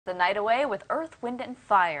The night away with Earth, Wind and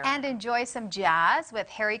Fire. And enjoy some jazz with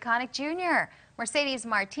Harry Connick Jr. Mercedes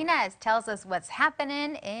Martinez tells us what's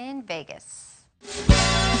happening in Vegas.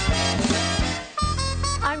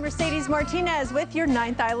 I'm Mercedes Martinez with your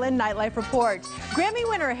 9th Island Nightlife Report. Grammy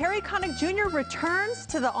winner Harry Connick Jr. returns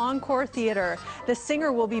to the Encore Theater. The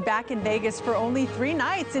singer will be back in Vegas for only 3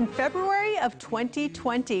 nights in February of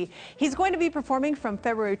 2020. He's going to be performing from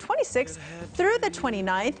February 26th through the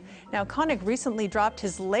 29th. Now, Connick recently dropped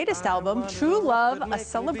his latest album, True Love, a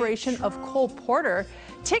celebration of Cole Porter.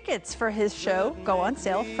 Tickets for his show go on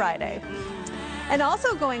sale Friday. And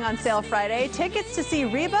also going on sale Friday, tickets to see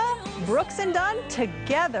Reba, Brooks and Dunn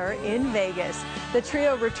together in Vegas. The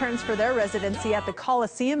trio returns for their residency at the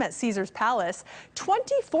Coliseum at Caesars Palace.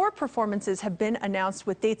 24 performances have been announced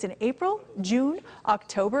with dates in April, June,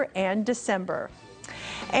 October, and December.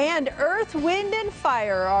 And Earth, Wind and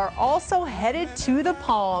Fire are also headed to the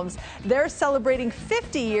Palms. They're celebrating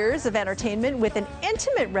 50 years of entertainment with an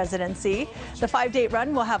intimate residency. The 5-date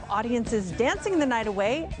run will have audiences dancing the night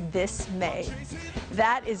away this May.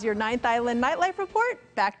 That is your 9th Island Nightlife Report.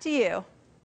 Back to you.